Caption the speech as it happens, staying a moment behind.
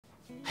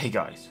Hey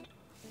guys,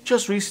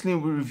 just recently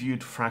we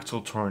reviewed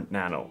Fractal Torrent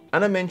Nano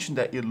and I mentioned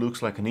that it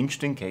looks like an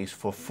interesting case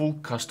for a full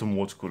custom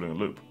water cooling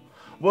loop.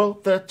 Well,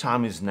 that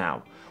time is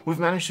now. We've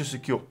managed to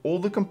secure all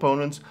the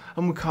components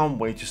and we can't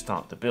wait to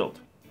start the build.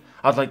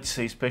 I'd like to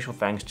say special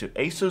thanks to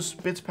ASUS,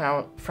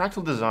 BitsPower,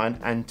 Fractal Design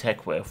and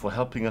Tecware for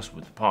helping us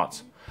with the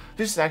parts.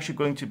 This is actually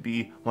going to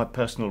be my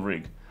personal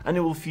rig and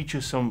it will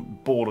feature some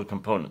baller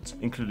components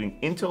including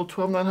Intel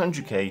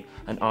 12900K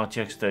and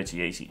RTX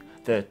 3080,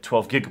 the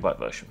 12GB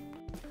version.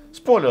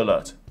 Spoiler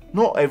alert,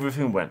 not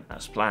everything went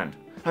as planned,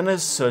 and I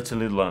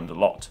certainly learned a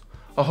lot.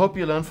 I hope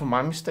you learned from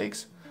my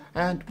mistakes,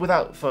 and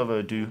without further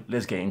ado,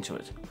 let's get into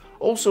it.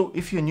 Also,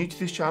 if you're new to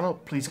this channel,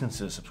 please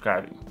consider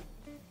subscribing.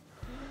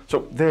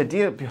 So the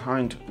idea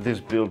behind this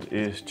build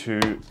is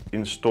to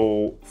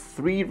install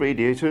 3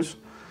 radiators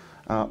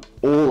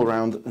all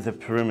around the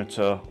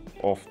perimeter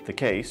of the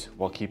case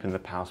while keeping the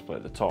power supply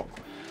at the top.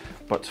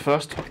 But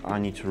first, I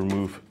need to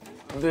remove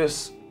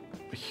this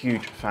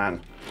huge fan,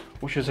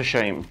 which is a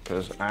shame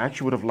because I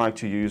actually would have liked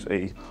to use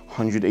a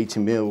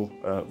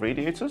 180mm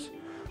radiators,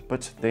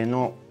 but they're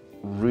not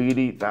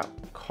really that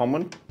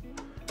common.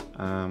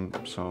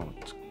 So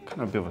it's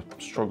kind of a bit of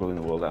a struggle in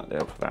the world out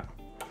there for that.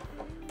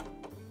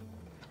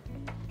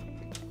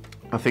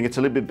 I think it's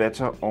a little bit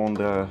better on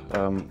the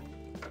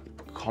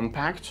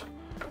compact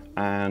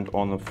and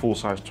on the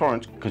full-size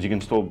Torrent because you can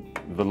install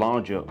the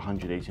larger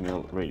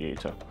 180mm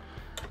radiator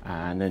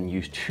and then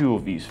use 2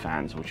 of these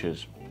fans, which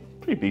is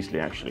pretty beastly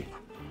actually.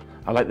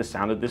 I like the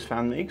sound that this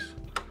fan makes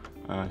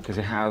because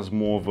it has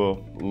more of a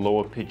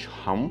lower pitch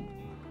hum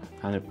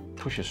and it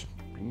pushes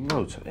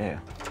loads of air.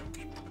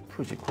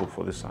 Pretty cool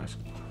for this size.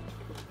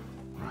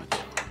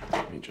 Right,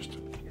 let me just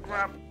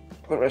grab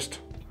the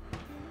rest.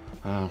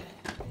 The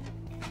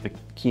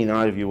keen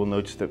eye of you will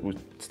notice that we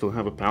still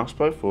have a power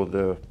supply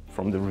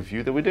from the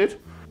review that we did.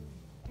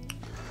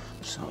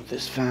 So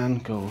this fan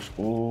goes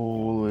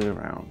all the way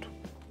around.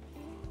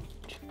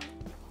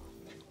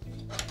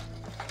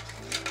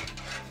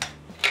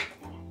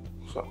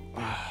 So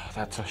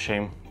that's a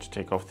shame to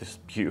take off this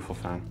beautiful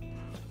fan,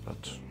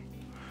 but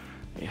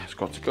yeah, it's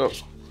got to go.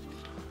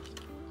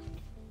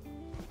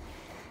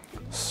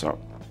 So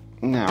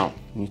now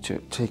I need to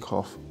take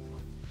off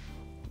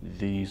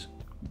these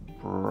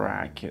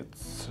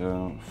brackets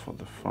for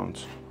the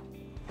front.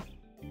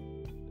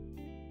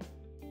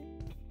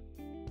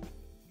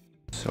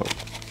 So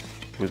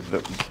with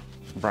the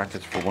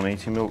brackets for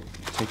 180mm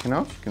taken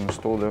out, you can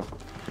install the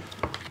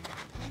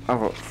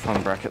other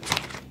front bracket.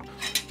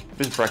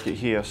 This bracket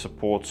here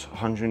supports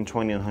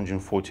 120 and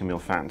 140mm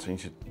fans, so you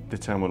need to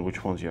determine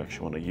which ones you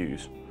actually want to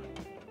use.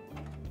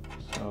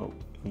 So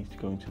it needs to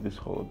go into this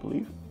hole, I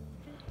believe.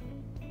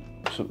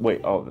 So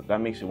wait, oh,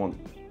 that makes it one.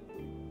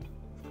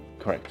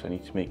 Correct, I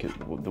need to make it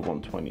the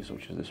 120s,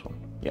 which is this one.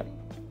 Yeah.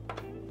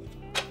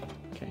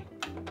 Okay.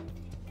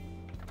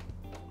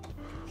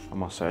 I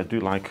must say, I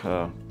do like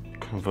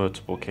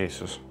convertible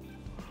cases.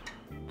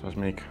 It does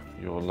make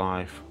your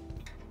life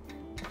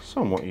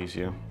somewhat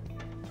easier.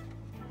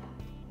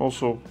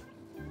 Also,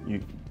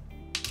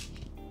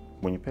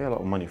 when you pay a lot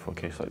of money for a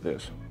case like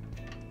this,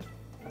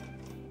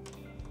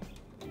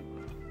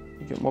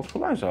 you get multiple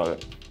lives out of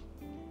it.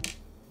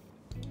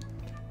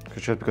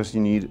 Because just because you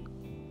need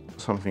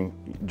something,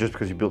 just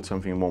because you built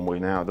something in one way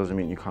now, doesn't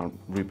mean you can't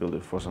rebuild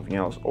it for something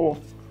else. Or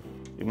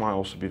it might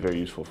also be very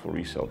useful for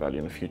resale value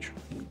in the future.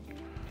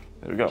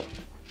 There we go.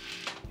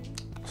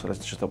 So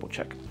let's just double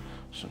check.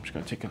 So I'm just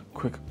going to take a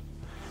quick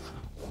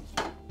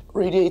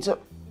radiator.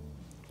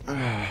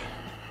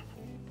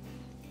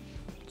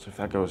 So if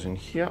that goes in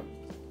here,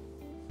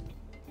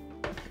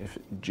 if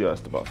it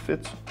just about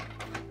fits,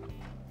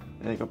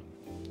 there you go.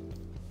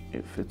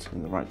 It fits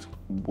in the right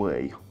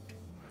way.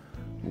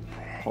 We'll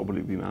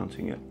probably be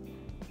mounting it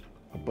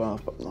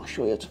above, but I'm not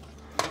sure yet.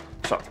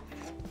 So,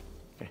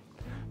 okay.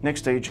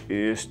 Next stage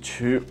is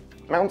to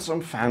mount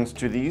some fans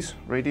to these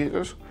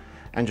radiators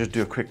and just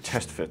do a quick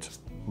test fit.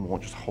 We'll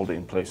just hold it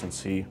in place and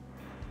see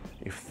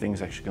if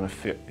things are actually going to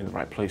fit in the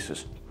right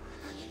places.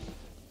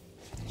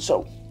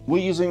 So,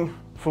 we're using,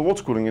 for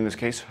water cooling in this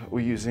case,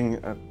 we're using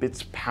a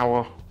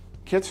BitsPower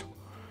kit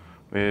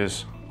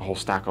with a whole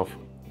stack of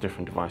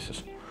different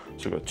devices.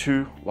 So we've got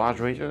 2 large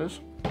radiators.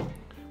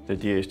 The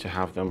idea is to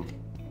have them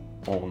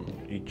on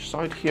each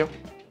side here.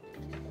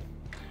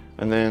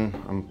 And then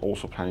I'm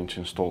also planning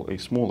to install a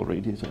smaller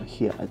radiator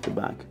here at the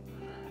back.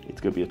 It's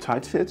going to be a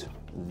tight fit,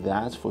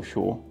 that's for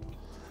sure.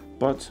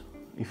 But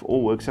if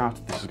all works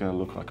out, this is going to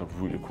look like a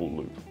really cool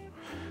loop.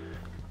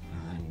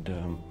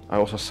 And I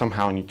also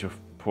somehow need to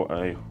put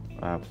a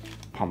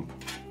pump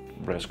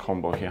res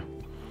combo here.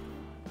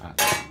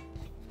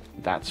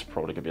 That's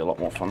probably going to be a lot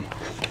more fun.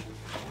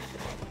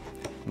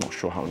 I'm not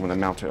sure how I'm going to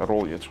mount it at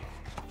all yet.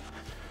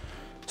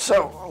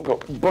 So I've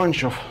got a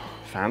bunch of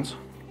fans.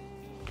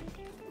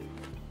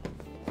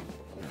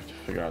 I have to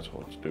figure out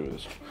what to do with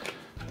this.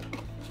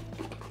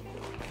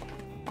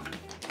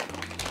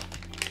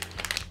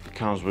 It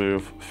comes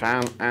with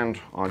fan and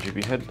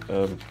RGB head,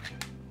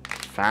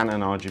 fan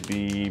and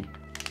RGB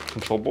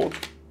control board.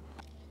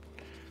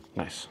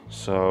 Nice.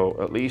 So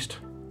at least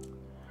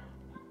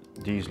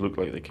these look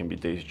like they can be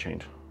daisy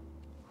chained.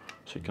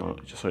 So you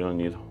can just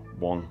only need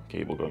one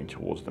cable going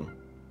towards them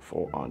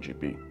for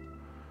RGB.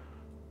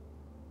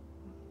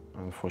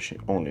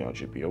 Unfortunately, only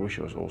RGB. I wish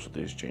it was also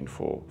daisy chained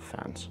for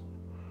fans.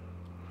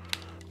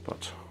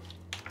 But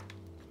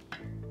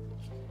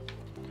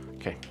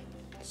okay,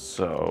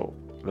 so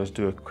let's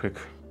do a quick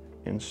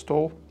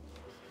install.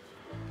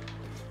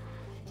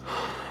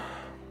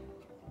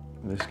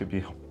 This could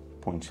be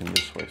pointing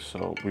this way,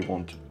 so we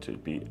want it to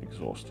be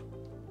exhaust.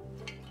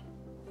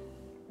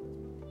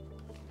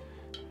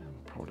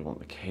 Probably want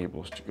the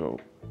cables to go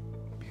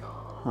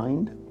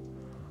behind,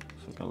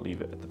 so I'm gonna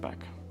leave it at the back.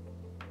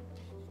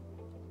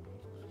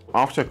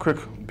 After a quick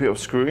bit of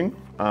screwing,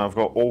 I've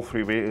got all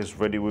three radiators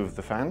ready with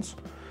the fans.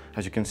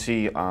 As you can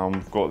see,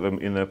 I've got them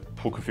in a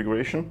pull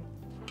configuration,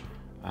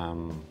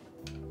 and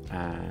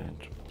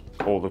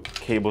all the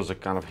cables are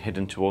kind of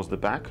hidden towards the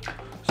back.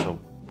 So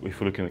if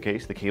we look in the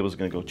case, the cables are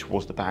going to go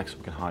towards the back so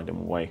we can hide them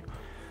away.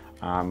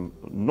 I'm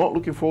not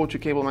looking forward to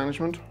cable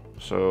management,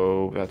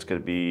 so that's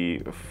going to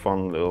be a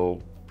fun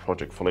little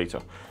project for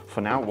later.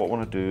 For now, what I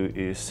want to do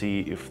is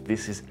see if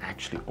this is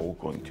actually all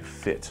going to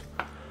fit.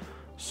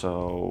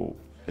 So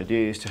the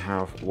idea is to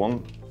have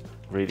one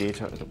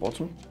radiator at the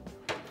bottom.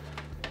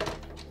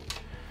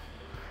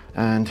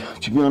 And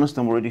to be honest,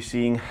 I'm already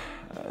seeing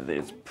that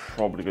it's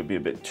probably going to be a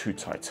bit too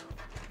tight,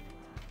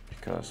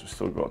 because we've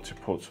still got to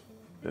put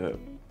the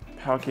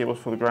power cables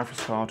for the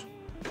graphics card,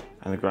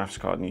 and the graphics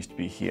card needs to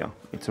be here.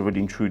 It's already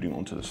intruding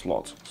onto the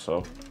slot,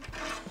 so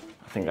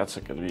I think that's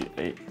going to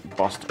be a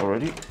bust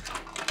already.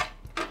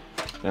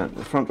 Then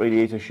the front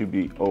radiator should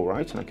be all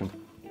right, and I can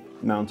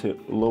mount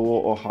it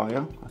lower or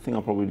higher. I think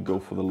I'll probably go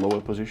for the lower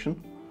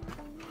position.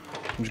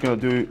 I'm just going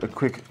to do a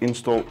quick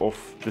install of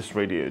this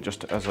radiator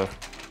just as a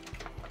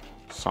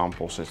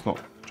sample, so it's not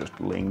just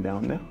laying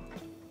down there.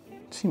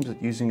 It seems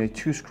that using a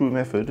 2-screw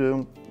method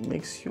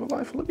makes your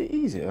life a little bit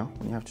easier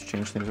when you have to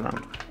change things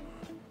around.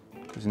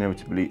 Because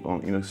inevitably,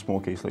 in a small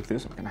case like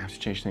this, I'm going to have to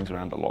change things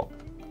around a lot.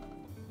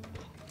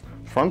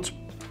 Front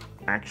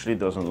actually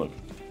doesn't look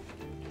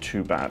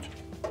too bad,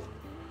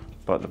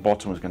 but the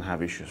bottom is going to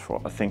have issues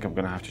for. I think I'm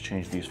going to have to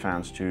change these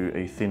fans to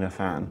a thinner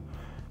fan,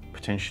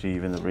 potentially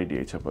even the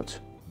radiator, but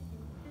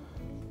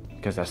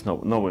because that's no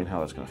way in hell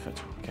that's going to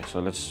fit. Okay, so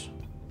let's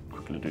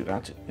quickly do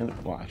that.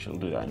 Well, actually,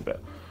 I'll do that in a bit.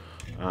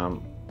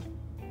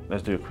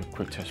 Let's do a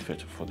quick test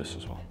fit for this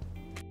as well.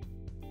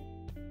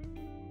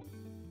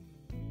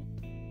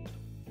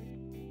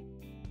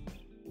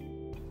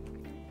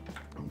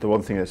 The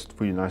one thing that's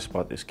really nice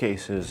about this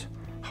case is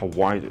how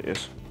wide it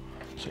is.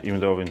 So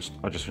even though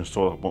I just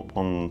installed a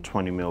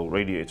 120mm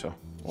radiator,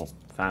 or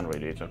fan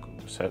radiator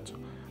set,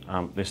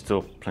 there's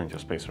still plenty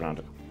of space around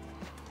it,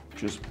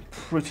 which is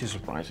pretty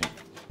surprising.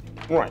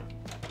 Right.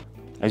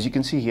 As you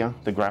can see here,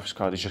 the graphics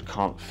card just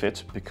can't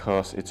fit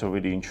because it's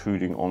already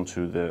intruding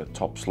onto the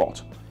top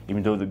slot.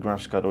 Even though the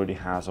graphics card already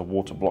has a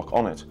water block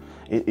on it,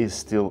 it is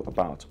still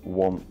about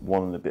one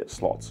and a bit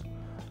slots.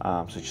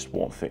 So it just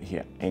won't fit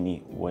here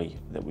any way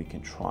that we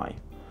can try.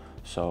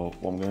 So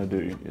what I'm going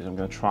to do is I'm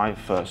going to try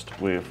first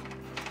with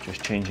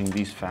just changing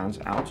these fans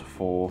out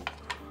for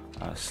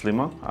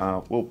slimmer.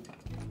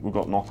 We've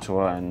got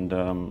Noctua and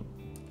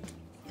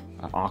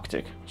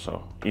Arctic,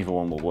 so either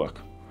one will work.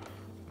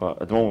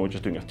 But at the moment we're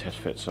just doing a test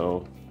fit,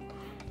 so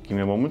give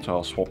me a moment,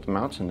 I'll swap them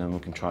out and then we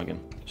can try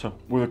again. So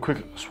with a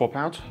quick swap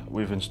out,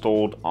 we've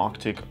installed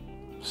Arctic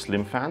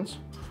slim fans.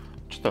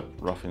 Just a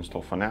rough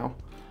install for now.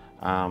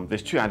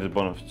 There's two added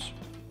benefits.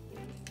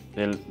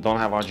 They don't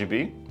have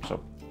RGB,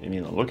 so they may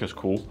not look as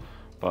cool,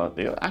 but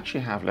they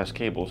actually have less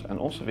cables, and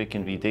also they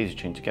can be daisy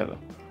chained together,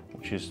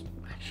 which is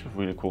actually a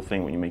really cool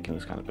thing when you're making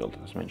this kind of build,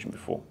 as mentioned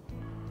before.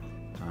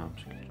 So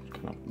you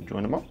can kind of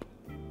join them up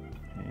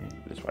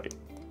this way,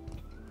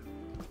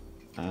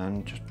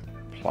 and just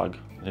plug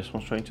this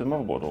one straight into the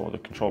motherboard or the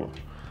controller.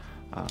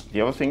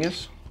 The other thing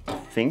is, I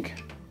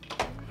think,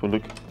 if we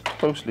look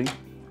closely,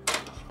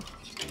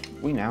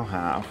 we now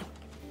have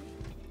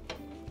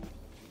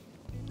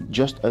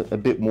just a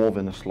bit more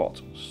than a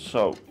slot.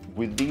 So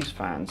with these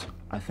fans,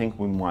 I think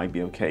we might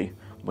be okay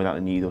without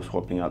the need of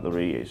swapping out the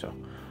radiator.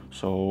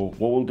 So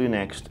what we'll do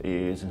next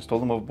is install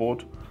the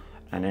motherboard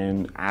and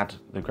then add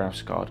the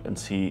graphics card and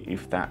see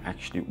if that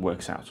actually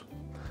works out.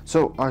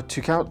 So I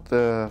took out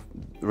the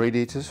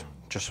radiators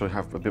just so we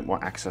have a bit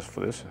more access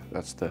for this.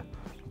 That's the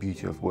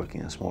beauty of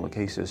working in smaller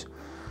cases.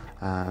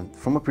 And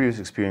from a previous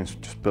experience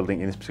just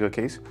building in this particular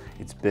case,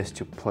 it's best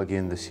to plug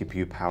in the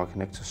CPU power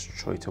connector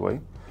straight away,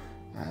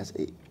 as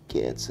it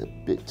gets a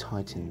bit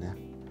tight in there.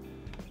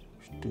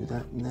 Should do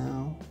that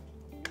now.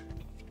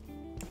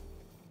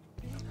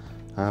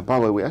 By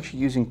the way, we're actually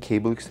using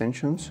cable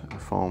extensions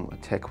from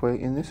Tecware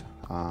in this.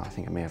 I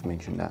think I may have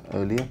mentioned that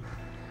earlier,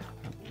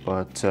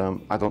 but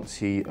I don't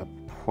see a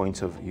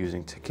point of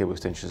using cable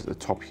extensions at the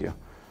top here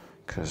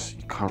because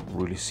you can't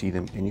really see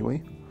them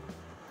anyway.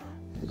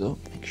 There we go.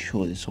 Make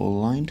sure it's all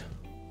lined,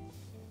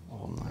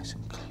 all nice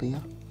and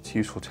clear. It's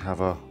useful to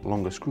have a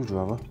longer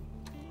screwdriver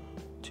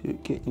to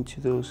get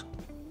into those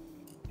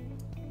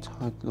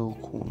tight little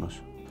corners.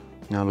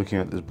 Now looking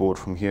at this board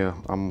from here,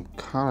 I'm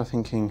kind of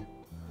thinking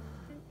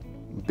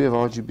a bit of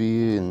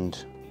RGB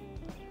and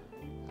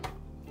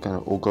kind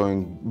of all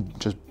going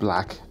just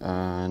black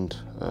and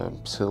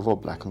silver,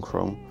 black and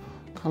chrome.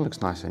 Kind of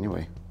looks nice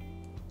anyway.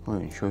 I'm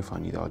not even sure if I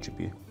need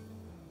RGB.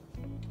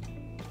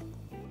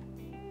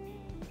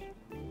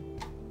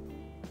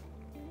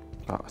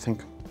 But I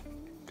think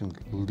you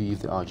can leave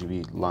the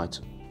RGB lights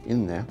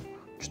in there,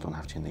 just don't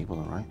have to enable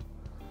them, right?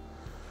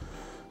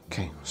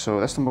 Okay, so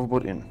that's the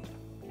motherboard in.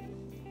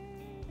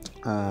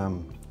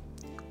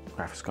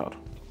 Graphics card.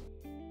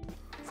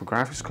 For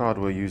graphics card,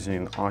 we're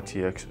using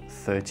RTX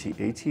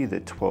 3080,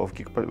 the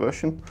 12GB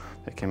version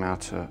that came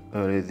out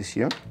earlier this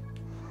year.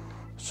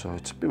 So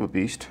it's a bit of a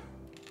beast.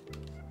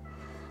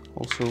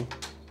 Also,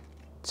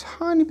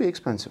 tiny bit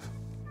expensive.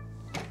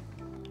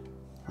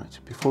 Right,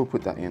 before we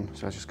put that in,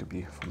 so that's just gonna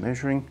be for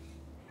measuring.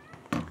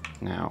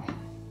 Now,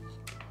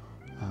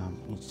 I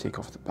need to take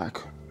off the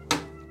back.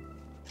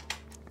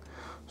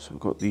 So we've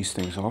got these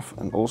things off,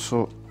 and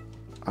also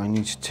I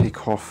need to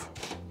take off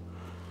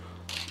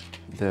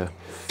the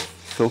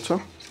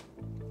filter.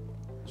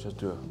 Let's just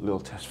do a little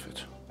test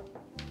fit.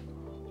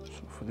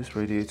 So for this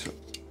radiator,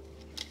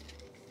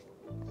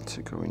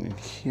 to go in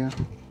here.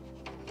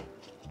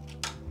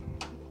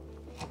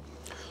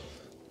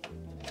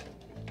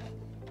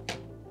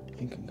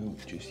 I can go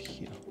just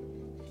here.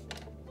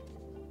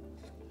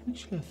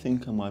 Actually, I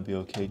think I might be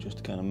okay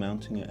just kind of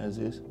mounting it as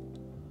is.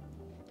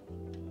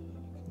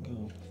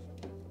 Go.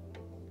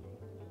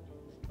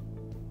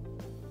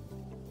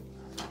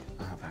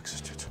 I have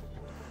access to it.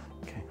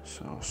 Okay,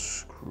 so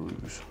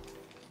screws.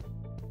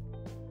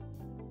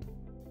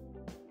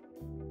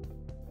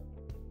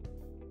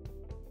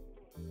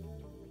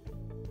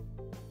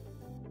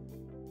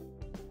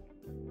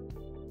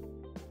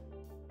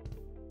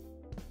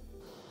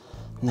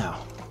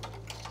 Now,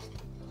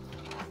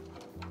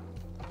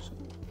 so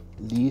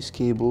these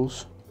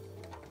cables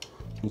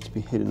need to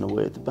be hidden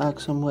away at the back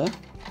somewhere.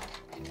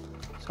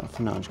 So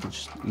for now, I'm just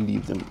going to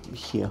leave them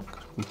here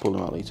because we can pull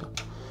them out later.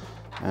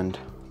 And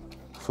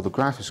for the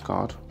graphics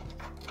card,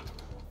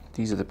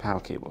 these are the power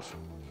cables,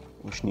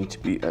 which need to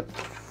be at the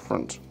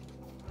front.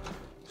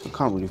 So I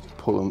can't really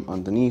pull them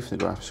underneath the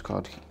graphics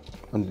card,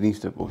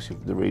 underneath the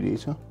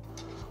radiator.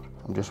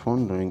 I'm just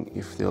wondering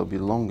if they'll be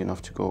long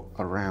enough to go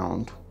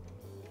around.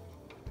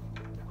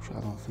 I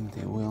don't think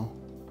they will.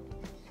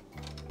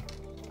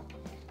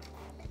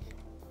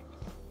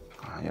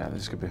 Yeah,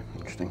 this could be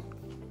interesting.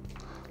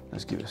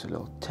 Let's give this a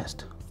little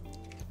test.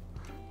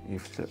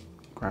 If the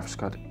graphics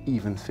card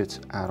even fits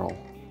at all.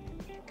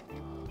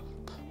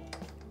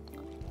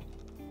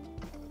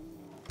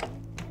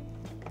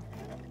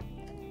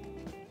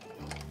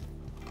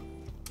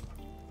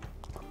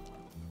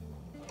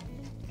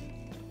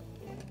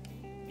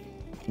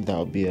 That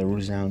would be a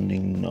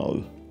resounding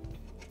no.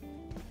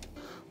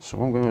 So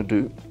what I'm going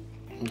to do,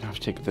 I have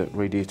to take the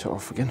radiator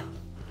off again.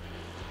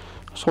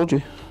 I told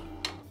you,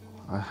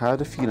 I had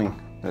a feeling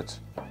that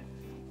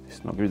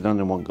it's not going to be done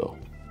in one go.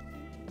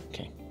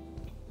 Okay.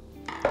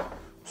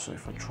 So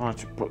if I try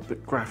to put the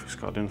graphics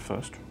card in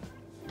first.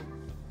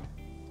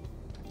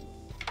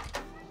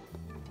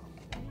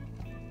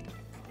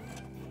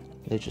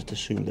 Let's just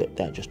assume that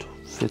that just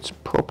fits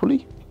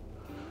properly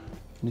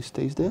and it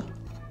stays there.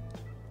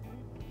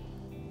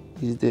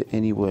 Is there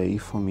any way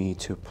for me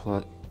to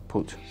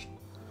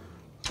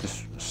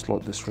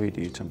slot this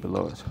radiator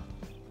below it?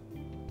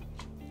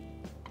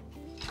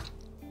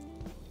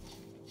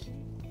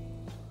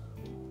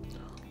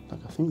 Like,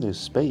 I think there's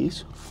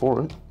space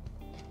for it.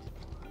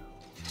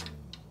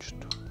 Just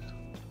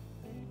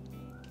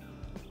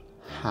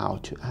how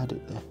to add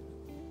it there?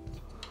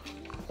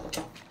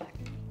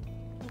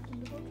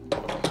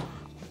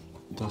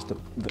 Does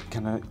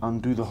can I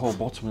undo the whole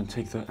bottom and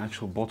take the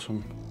actual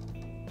bottom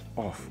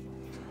off?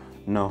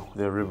 No,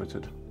 they're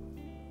riveted.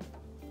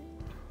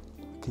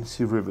 I can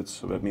see rivets,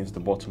 so that means the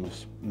bottom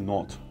is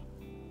not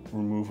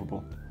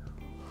removable.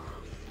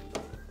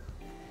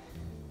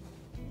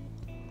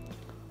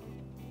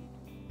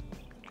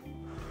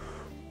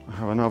 I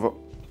have another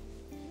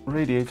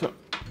radiator,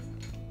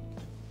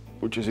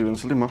 which is even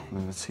slimmer,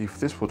 and let's see if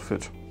this would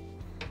fit.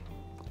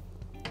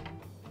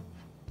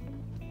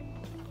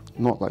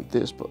 Not like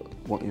this, but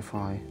what if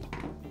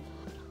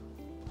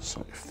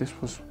so if this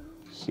was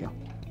here,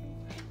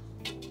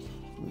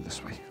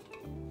 this way.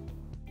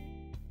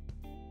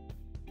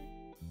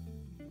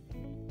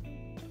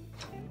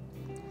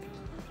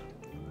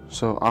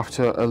 So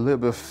after a little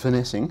bit of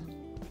finessing,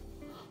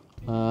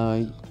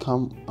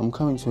 I'm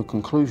coming to a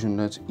conclusion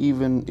that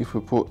even if we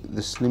put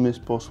the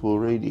slimmest possible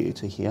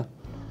radiator here,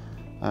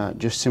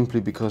 just simply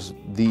because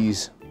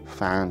these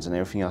fans and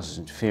everything else is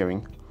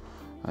interfering,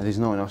 there's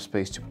not enough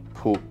space to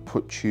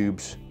put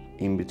tubes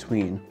in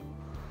between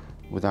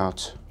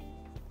without,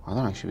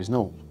 there's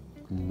no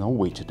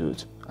way to do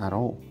it at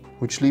all.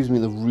 Which leaves me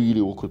in a really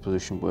awkward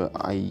position where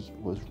I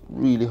was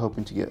really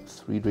hoping to get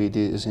 3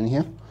 radiators in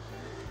here,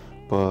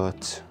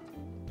 but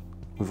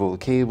with all the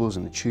cables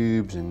and the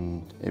tubes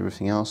and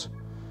everything else,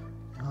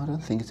 I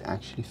don't think it's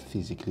actually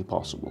physically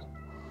possible.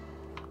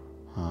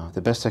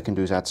 The best I can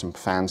do is add some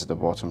fans at the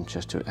bottom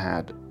just to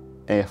add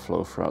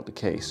airflow throughout the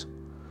case.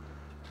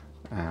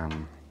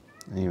 And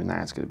even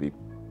that's going to be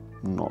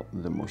not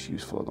the most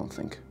useful, I don't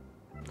think.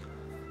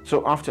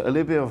 So after a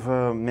little bit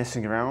of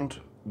messing around,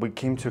 we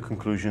came to a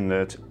conclusion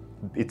that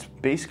it's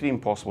basically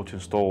impossible to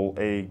install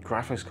a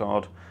graphics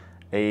card,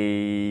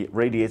 a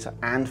radiator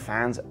and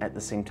fans at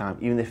the same time,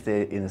 even if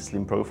they're in a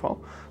slim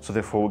profile. So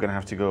therefore we're going to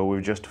have to go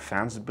with just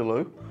fans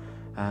below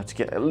to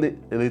get a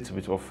little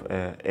bit of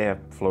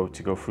airflow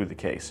to go through the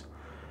case.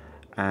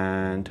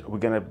 And we're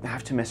going to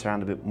have to mess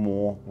around a bit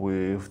more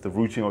with the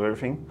routing of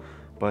everything.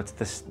 But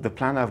the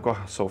plan I've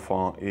got so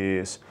far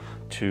is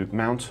to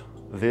mount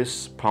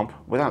this pump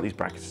without these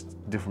brackets,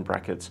 different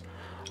brackets,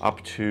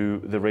 up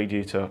to the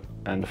radiator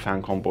and the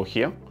fan combo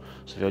here.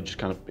 So it'll just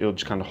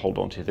kind of hold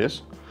on to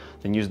this.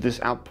 Then use this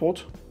out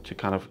port to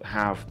kind of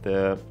have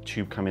the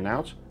tube coming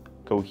out.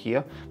 Go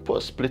here, put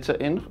a splitter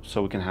in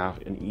so we can have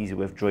an easy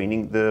way of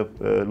draining the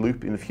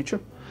loop in the future.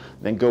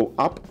 Then go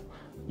up,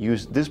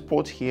 use this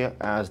port here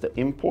as the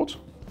import,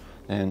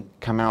 and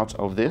come out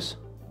of this,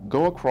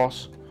 go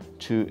across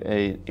to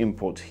an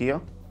import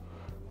here,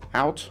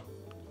 out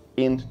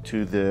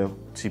into the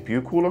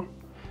CPU cooler,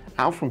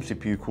 out from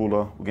CPU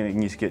cooler, we're going to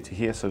need to get to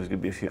here, so there's going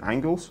to be a few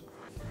angles.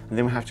 And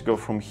then we have to go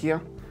from here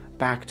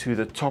back to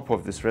the top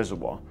of this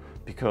reservoir,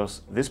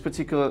 because this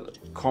particular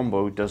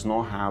combo does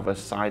not have a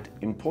side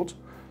input.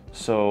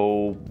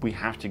 So we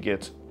have to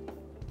get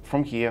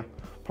from here,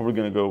 probably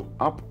going to go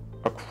up,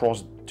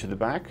 across to the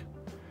back,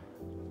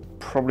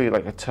 probably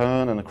like a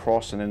turn and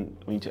across, and then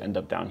we need to end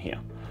up down here.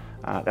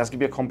 That's going to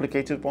be a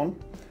complicated one.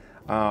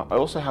 I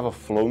also have a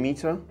flow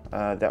meter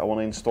that I want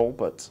to install,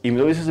 but even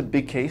though this is a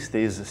big case,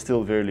 there's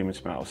still very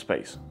limited amount of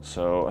space.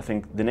 So I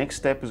think the next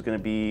step is going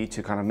to be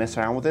to kind of mess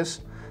around with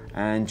this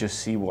and just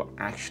see what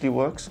actually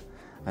works.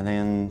 And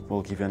then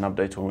we'll give you an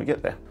update when we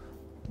get there.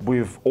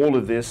 With all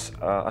of this,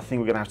 I think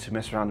we're going to have to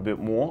mess around a bit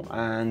more,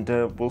 and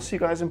we'll see you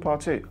guys in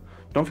part 2.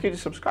 Don't forget to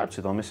subscribe so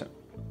you don't miss it.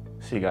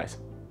 See you guys.